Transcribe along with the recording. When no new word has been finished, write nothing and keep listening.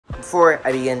before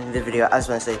I begin the video, I just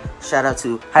want to say shout out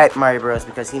to Hype Mario Bros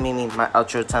because he made me my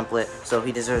outro template, so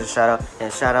he deserves a shout out.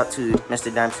 And shout out to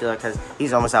Mr. Dime Stealer because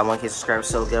he's almost at 1K subscribers,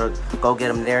 so go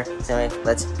get him there. So anyway,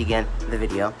 let's begin the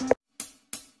video.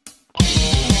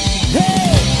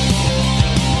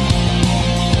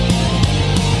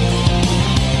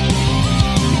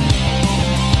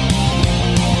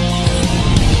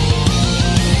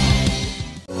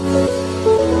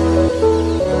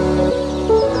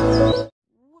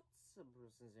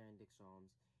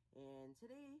 And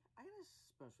today I got a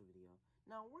special video.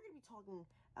 Now we're gonna be talking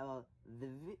about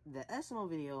the SML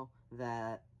video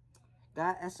that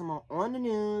got SML on the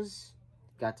news,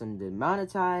 got them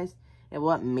demonetized, and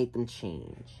what made them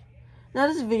change. Now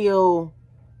this video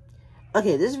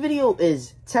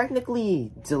is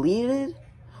technically deleted.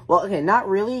 Well, okay, not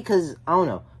really, because I don't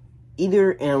know.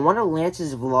 Either in one of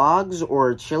Lance's vlogs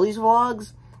or Chili's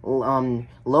vlogs,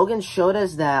 Logan showed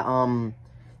us that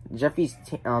Jeffy's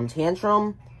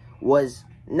tantrum was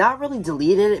not really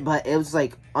deleted, but it was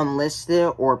like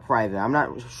unlisted or private. I'm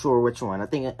not sure which one. I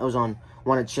think it was on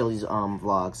one of Chili's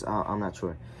vlogs. I'm not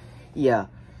sure. Yeah.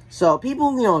 So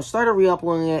people, started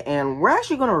re-uploading it, and we're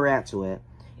actually gonna react to it,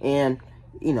 and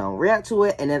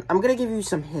and then I'm gonna give you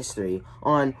some history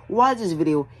on why this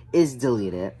video is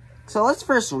deleted. So let's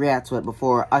first react to it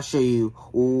before I show you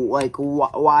like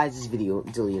why is this video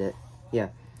deleted. Yeah.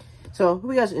 So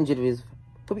hope you guys enjoyed the video.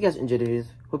 Hope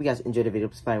you guys enjoyed the video.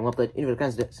 Please find one upload in the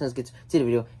comments. So let's get to the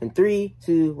video. In 3,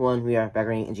 2, 1, we are back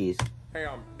running in G's. Hey,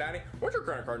 Daddy, what's your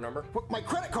credit card number? My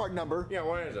credit card number? Yeah,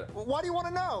 what is it? Why do you want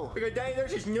to know? Because, Daddy,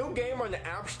 there's this new game on the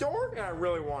App Store, and I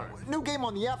really want it. New game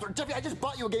on the App Store? Jeffy, I just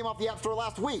bought you a game off the App Store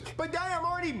last week. But, Daddy, I'm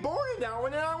already bored that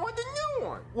one, and I want the new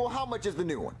one. Well, how much is the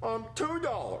new one?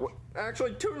 $2.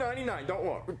 Actually, $2.99. Don't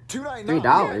look. $2.99?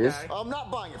 $3? Yeah, I'm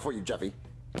not buying it for you, Jeffy.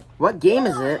 What game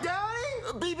is it? Daddy?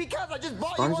 Because I just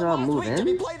bought you one SpongeBob last week. Moving?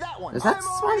 Jeffy, play that one. Is that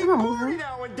SpongeBob Moving?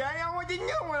 That one, Daddy. I want the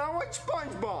new one. I want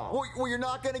SpongeBob. Well, you're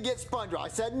not going to get SpongeBob. I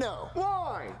said no.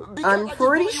 Why? I'm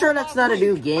pretty sure that's not a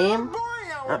new game.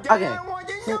 Okay,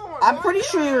 so I'm pretty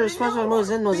sure SpongeBob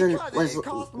Moving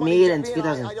was made in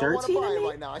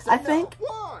 2013, I think.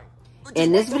 Why?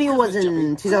 And this video was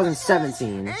in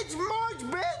 2017. It's March,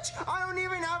 bitch. I don't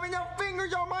even have enough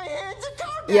fingers on my hands to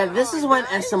count. Yeah, this is when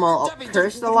SML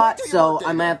cursed a lot, so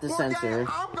I might have to censor.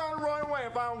 I'm gonna run away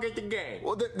if I don't get the game.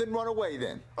 Well, then run away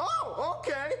then. Oh,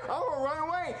 okay. I'm gonna run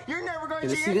away. You're never gonna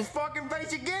see this fucking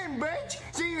face again, bitch.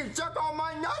 So you can suck all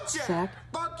my nutsack.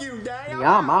 Fuck you, Daddy.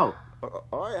 Yeah, I'm out. All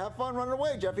right, have fun running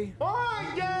away, Jeffy. All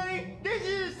right, Daddy. This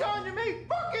is the time to me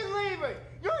fucking leaving.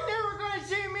 You're never gonna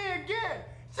see me again.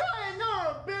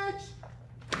 Sayonara, bitch.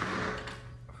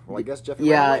 Well, I guess Jeffy.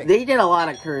 Yeah, they did a lot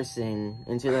of cursing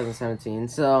in 2017.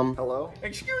 So, hello.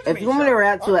 Excuse if me, you want me to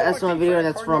react to sir, an SML video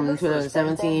that's from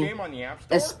 2017,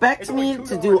 expect me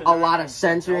to do a lot of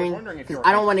censoring because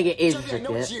I don't want to get age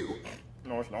restricted.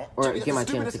 No, it's not. Or Jeffy, get my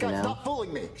this channel stupid taken disguise. down. Stop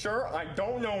fooling me. Sir, I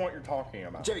don't know what you're talking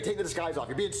about. Jeffy, take the disguise off.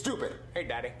 You're being stupid. Hey,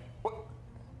 Daddy. What?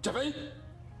 Jeffy?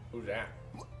 Who's that?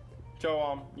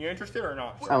 So, you interested or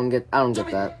not? I don't get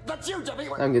Jeffy, that. That's you, Jeffy.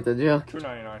 I don't get the joke.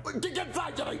 $2.99. Get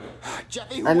inside, Jeffy.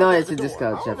 Jeffy, I know who it's a opened the door?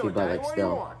 discount, Jeffy, but like What do you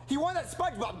still. want? He won that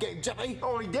SpongeBob game, Jeffy.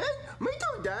 Oh, he did? Me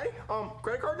too, Daddy.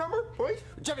 Credit card number, please?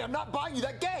 Jeffy, I'm not buying you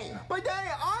that game. But Daddy,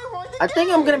 I want the I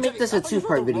think I'm game. gonna make this a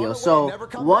two-part video. So,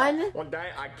 one. Well, Daddy,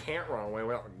 I can't run away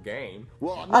without a game.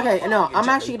 Well, I'm not Okay, buying no, it, I'm Jeffy.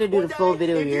 actually gonna do the full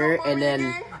video here, and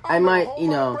then I might,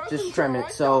 just trim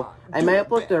it. So, I might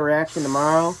upload the reaction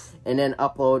tomorrow, and then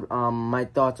upload my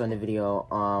thoughts on the video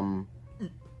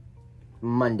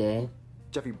Monday.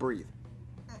 Jeffy, breathe.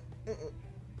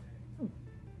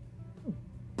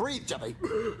 Breathe, Jeffy.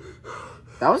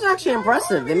 That was actually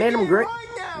impressive. They made him green.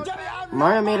 Jeffy,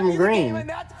 Mario made him green. And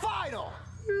that's final.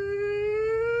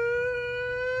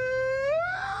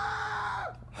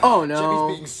 Oh no!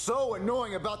 Jeffy's being so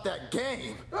annoying about that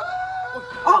game.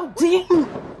 Oh damn!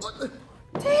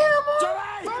 Damn!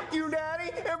 Jeffy! Fuck you,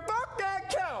 Daddy, and fuck that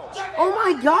couch. Oh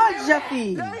my God,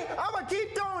 Jeffy! Daddy, I'm gonna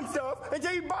keep doing stuff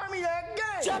until you buy me that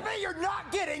game. Jeffy, you're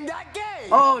not getting that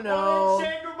game. Oh no!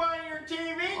 Say goodbye to your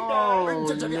TV, Daddy. Oh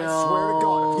Jeffy, no! I swear to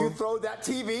God, if you throw that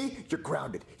TV, you're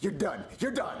grounded. You're done.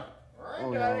 You're done. All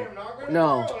right, Daddy, I'm not gonna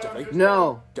No! throw it. I'm just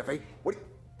No! Jeffy, what?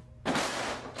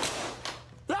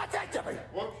 That's it, Jeffy.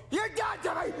 What? You're done,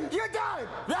 Jeffy. You're done.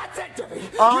 That's it, Jeffy.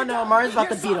 Oh You're no! done. Mario's about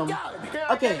to You're beat so him. done. Can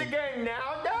I Okay. get the game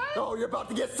now, Daddy? Oh, you're about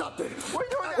to get something. What are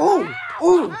you doing? Ooh!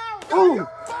 Ooh! Ooh!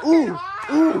 Ooh!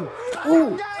 Ooh!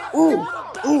 Ooh! Ooh!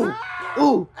 Ooh!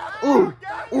 Ooh! Ooh!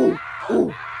 Ooh!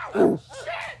 Ooh! Ooh!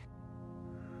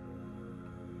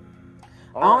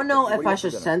 I don't know if I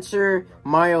should censor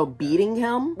Mario beating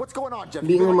him. What's going on, Jeff?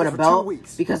 Beating him with a belt,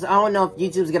 because I don't know if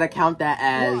YouTube's gonna count that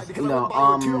as, you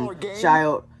know,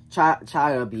 child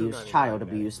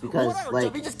abuse, because,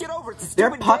 like,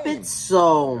 they're puppets,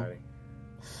 so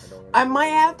I might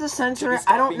have to censor it.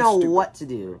 I don't know what to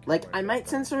do. Like, I might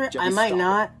censor it, I might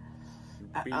not.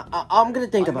 I'm gonna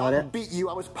think about it. Beat you.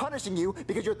 I was punishing you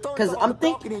because you're throwing. Because I'm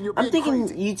thinking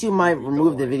YouTube might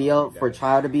remove the video for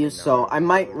child abuse, so I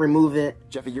might remove it.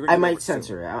 Jeffy, I might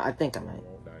censor it. I think I might.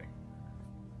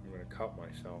 I'm gonna cut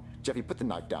myself. Jeffy, put the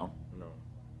knife down. No.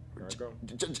 Here I go.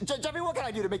 Jeffy, what can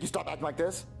I do to make you stop acting like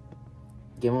this?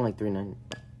 Give him like $3.99.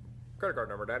 Credit card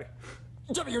number, Daddy.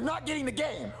 Jeffy, you're not getting the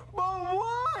game. But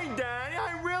why, Daddy?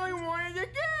 I really wanted the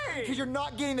game. Because you're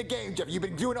not getting the game, Jeffy. You've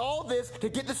been doing all this to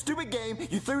get the stupid game.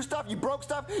 You threw stuff, you broke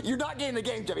stuff. You're not getting the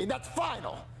game, Jeffy, and that's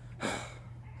final.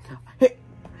 Hey.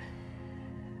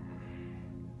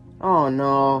 Oh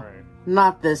no, right.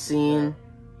 Not this scene.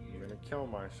 I'm gonna kill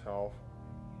myself.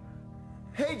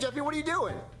 Hey, Jeffy, what are you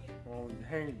doing? Well,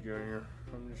 hey, Junior.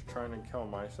 I'm just trying to kill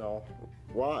myself.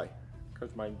 Why?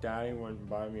 Because my daddy went and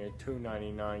buy me a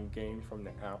 $2.99 game from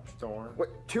the App Store. What,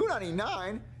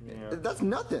 $2.99? Yeah. That's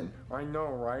nothing. I know,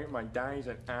 right? My daddy's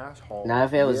an asshole. Now,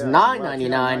 if it was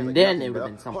 $9.99, then it would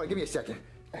have been something. Hold on, give me a second.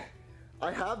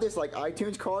 I have this, like,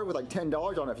 iTunes card with, like,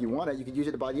 $10 on it if you want it. You can use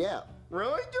it to buy the app.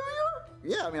 Really,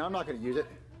 Junior? Yeah, I mean, I'm not going to use it.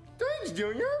 Thanks,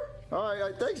 Junior. All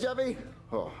right, thanks, Jeffy.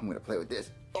 Oh, I'm going to play with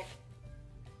this. Oh.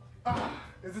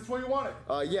 Is this what you wanted?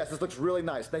 Yes, this looks really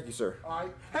nice. Thank you, sir. All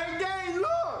right. Hey, Daddy,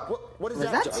 look! What is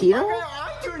that? that, Is that Jeffy? Tito? I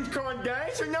got an iTunes card,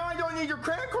 Daddy, so now I don't need your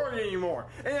credit card anymore.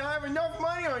 And I have enough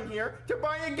money on here to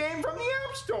buy a game from the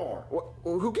App Store.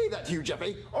 Who gave that to you,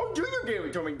 Jeffy? Oh, Junior gave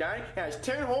it to me, Daddy. It has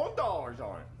 $10 whole on it.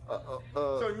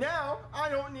 So now I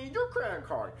don't need your credit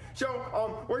card. So,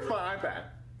 where's my iPad?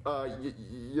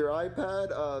 Your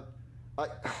iPad?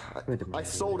 I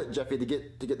sold it, Jeffy, to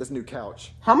get this new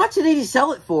couch. How much did he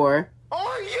sell it for?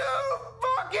 Are you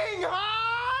fucking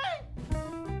high?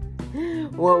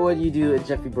 What would you do if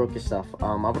Jeffy broke your stuff?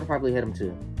 I would probably hit him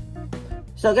too.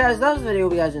 So guys, that was the video.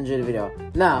 Hope you guys enjoyed the video.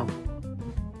 Now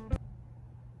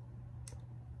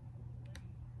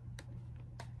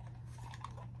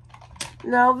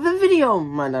the video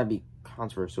might not be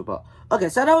controversial, but okay,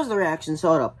 so that was the reaction. So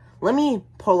hold up. Let me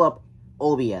pull up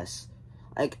OBS.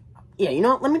 Like, yeah, you know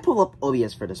what? Let me pull up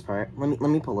OBS for this part. Let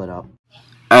me pull it up.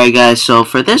 Alright guys, so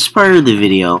for this part of the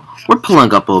video, we're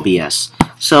pulling up OBS.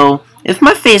 So, if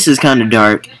my face is kind of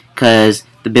dark, because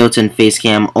the built-in face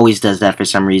cam always does that for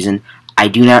some reason, I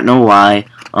do not know why.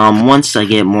 Once I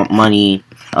get more money,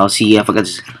 I'll see if I can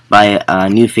just buy a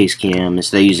new face cam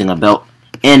instead of using a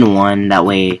built-in one, that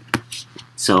way.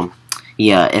 So,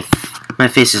 yeah, if my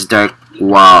face is dark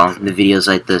while the video's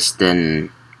like this,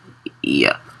 then,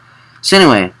 yeah. So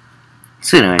anyway,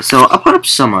 so I'll put up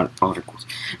some articles.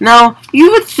 Now,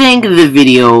 you would think the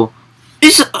video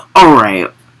is alright,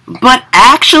 but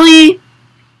actually,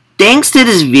 thanks to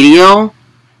this video,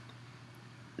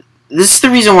 this is the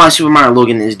reason why Super Mario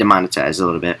Logan is demonetized a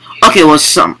little bit. Okay, well,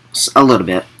 a little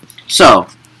bit. So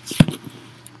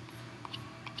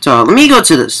let me go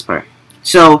to this part.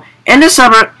 So, in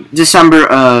December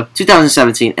of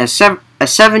 2017, a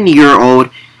 7-year-old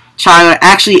child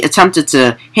actually attempted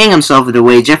to hang himself the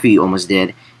way Jeffy almost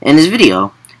did in his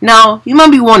video. Now, you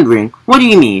might be wondering, what do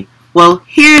you mean? Well,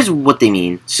 here's what they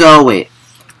mean. So, wait.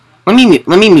 Let me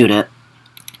mute it.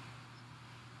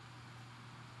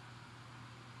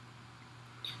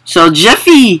 So,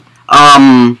 Jeffy,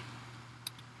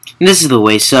 this is the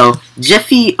way. So,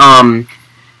 Jeffy,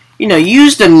 you know,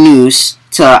 used a noose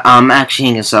to, actually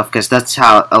hang himself, because that's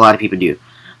how a lot of people do.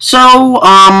 So,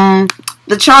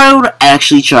 the child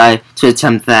actually tried to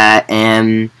attempt that,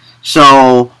 and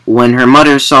so, when her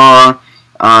mother saw,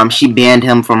 she banned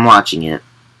him from watching it.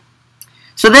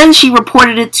 So then she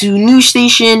reported it to news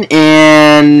station,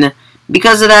 and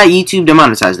because of that, YouTube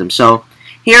demonetized him. So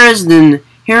here is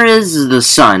the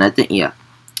Sun. I think, yeah.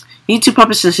 YouTube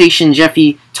puppet sensation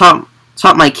Jeffy taught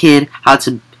my kid how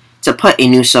to put a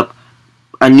noose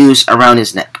around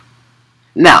his neck.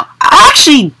 Now, I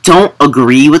actually don't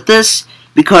agree with this,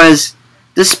 because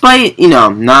despite, you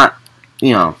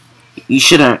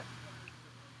shouldn't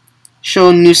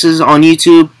show nooses on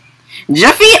YouTube,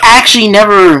 Jeffy actually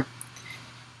never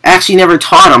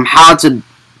taught him how to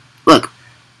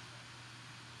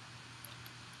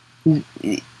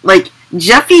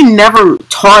Jeffy never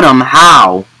taught him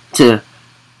how to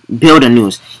build a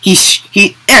noose. He showed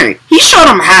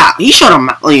him how. He showed him,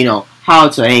 how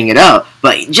to hang it up,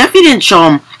 but Jeffy didn't show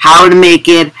him how to make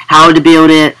it, how to build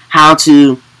it, how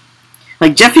to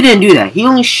Jeffy didn't do that. He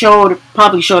only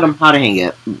probably showed him how to hang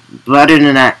it. But other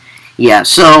than that, Yeah,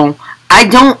 so I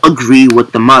don't agree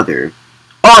with the mother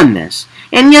on this.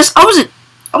 And yes, I was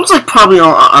like probably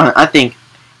I think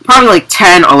probably like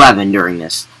 10, 11 during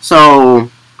this.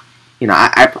 So, you know,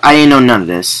 I didn't know none of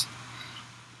this.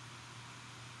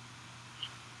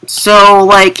 So,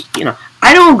 like, you know,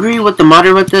 I don't agree with the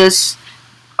mother with this.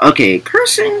 Okay,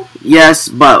 cursing, yes,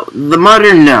 but the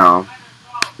mother, no.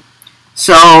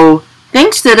 So,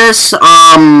 thanks to this, so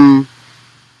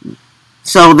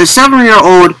the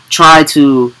 7-year-old tried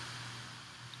to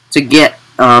get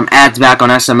ads back on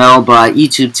SML, but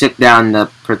YouTube took down the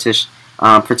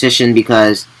petition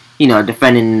because, you know,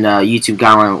 defending YouTube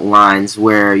guidelines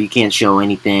where you can't show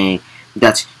anything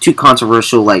that's too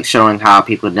controversial, like showing how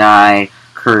people die,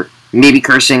 maybe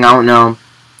cursing, I don't know.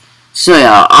 So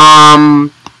yeah,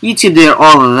 YouTube did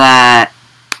all of that,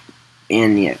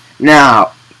 and yeah.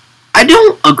 Now, I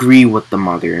don't agree with the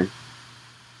mother.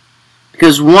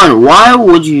 Because one, why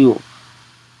would you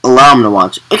allow him to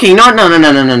watch? Okay, you know what? No,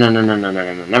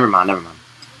 never mind.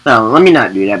 No, let me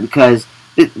not do that because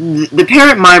the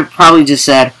parent might probably just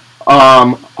said,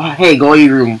 hey, go to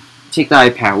your room, take the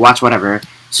iPad, watch whatever.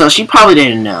 So she probably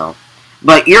didn't know.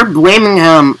 But you're blaming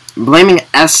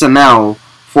SML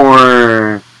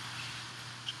for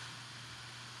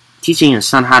teaching your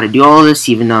son how to do all this,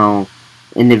 even though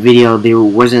in the video there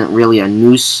wasn't really a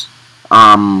noose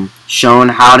shown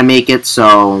how to make it.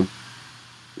 So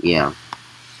yeah.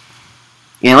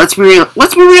 Yeah, let's be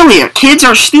real here. Kids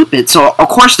are stupid, so of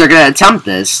course they're gonna attempt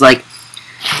this. Like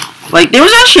there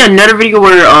was actually another video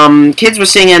where kids were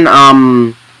singing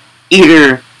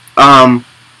either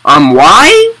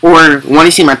why or want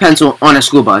to see my pencil on a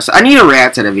school bus. I need to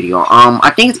react to the video.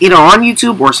 I think it's either on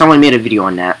YouTube or someone made a video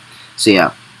on that. So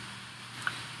yeah.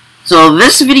 So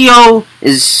this video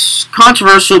is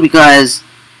controversial because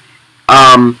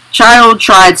child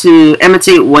tried to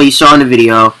imitate what you saw in the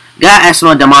video, got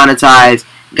SML demonetized,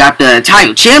 got the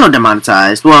entire channel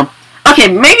demonetized. Well, okay,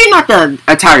 maybe not the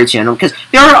entire channel, because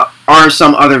there are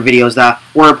some other videos that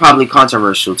were probably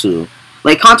controversial too.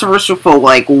 Like, controversial for,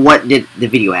 like, what did the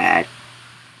video add.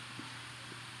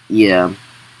 Yeah.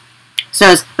 So,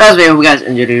 that was the video. Hope you guys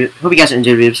enjoyed it. Hope you guys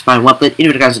enjoyed it. It's fine. Well, but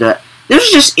anyway, guys, this was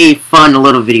just a fun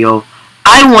little video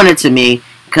I wanted to make,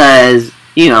 because,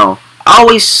 you know,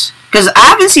 because I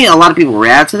haven't seen a lot of people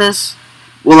react to this.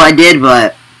 Well, I did,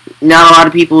 but not a lot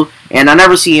of people, and I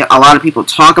never see a lot of people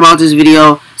talk about this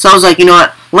video. So I was like, you know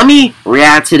what, let me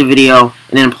react to the video,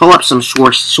 and then pull up some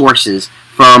sources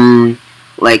from,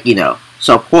 like, you know,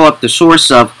 so pull up the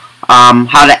source of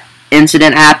how the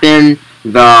incident happened,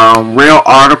 the real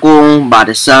article by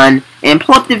the Sun, and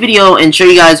pull up the video and show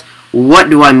you guys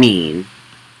what do I mean.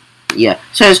 Yeah,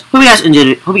 so hope you guys enjoyed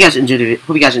it. Hope you guys enjoyed it.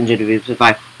 Hope you guys enjoyed the video. If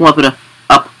I want to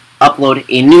upload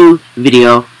a new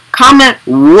video, comment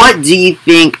what do you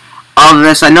think of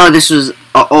this. I know this was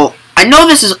old. I know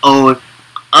this is old.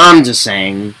 I'm just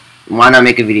saying, why not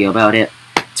make a video about it?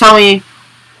 Tell me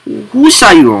whose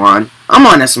side you were on. I'm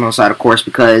on SML side, of course,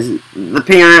 because the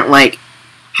parent, like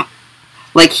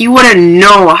he wouldn't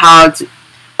know how to.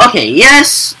 Okay,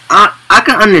 yes, I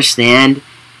can understand,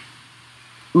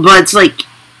 but it's like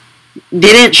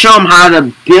they didn't show him how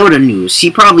to build a noose. He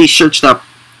probably searched up.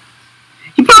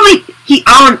 I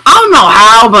don't know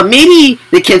how, but maybe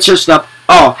the kid searched up.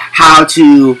 Oh, how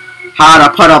to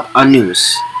put up a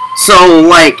noose. So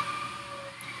I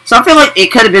feel like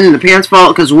it could have been the parents'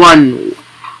 fault, because one,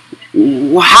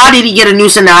 how did he get a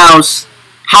noose in the house?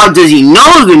 How does he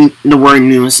know the word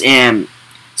noose? And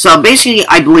so basically,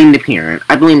 I blame the parent.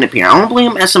 I don't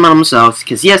blame SML themselves,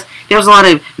 because yes, there was a lot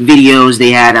of videos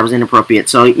they had that was inappropriate.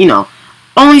 So, you know,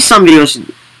 only some videos,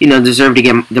 you know, deserve to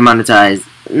get demonetized.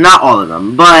 Not all of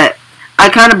them, but I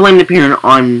kind of blame the parent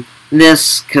on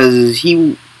this, because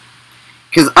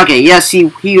okay, yes,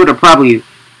 he would have probably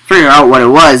figured out what it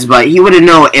was, but he wouldn't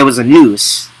know it was a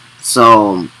noose.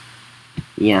 So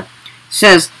yeah.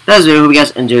 Since that's it, hope you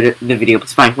guys enjoyed the video.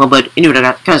 It's fine. Well, but anyway,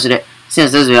 that kind of it.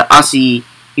 Since that's it, I'll see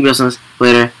you guys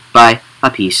later. Bye.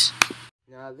 Peace.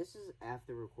 Now this is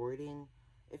after recording.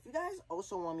 If you guys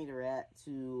also want me to react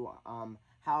to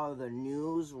how the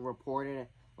news reported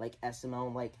like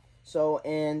SML, like, so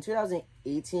in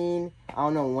 2018, I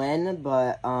don't know when,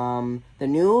 but the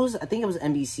news, I think it was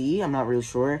NBC, I'm not really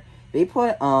sure. They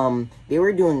put they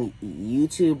were doing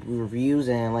YouTube reviews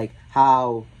and like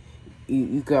how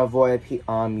you could avoid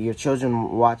your children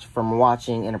from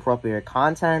watching inappropriate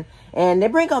content, and they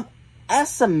bring up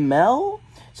SML.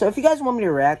 So if you guys want me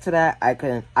to react to that, I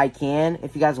can.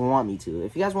 If you guys want me to.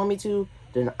 If you guys want me to,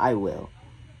 then I will.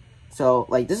 So,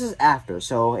 like, this is after.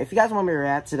 So, if you guys want me to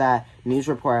react to that news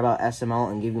report about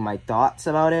SML and give you my thoughts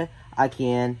about it, I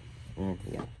can. And,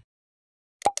 yeah.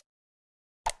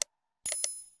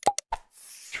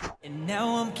 And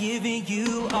now I'm giving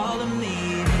you all of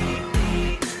me.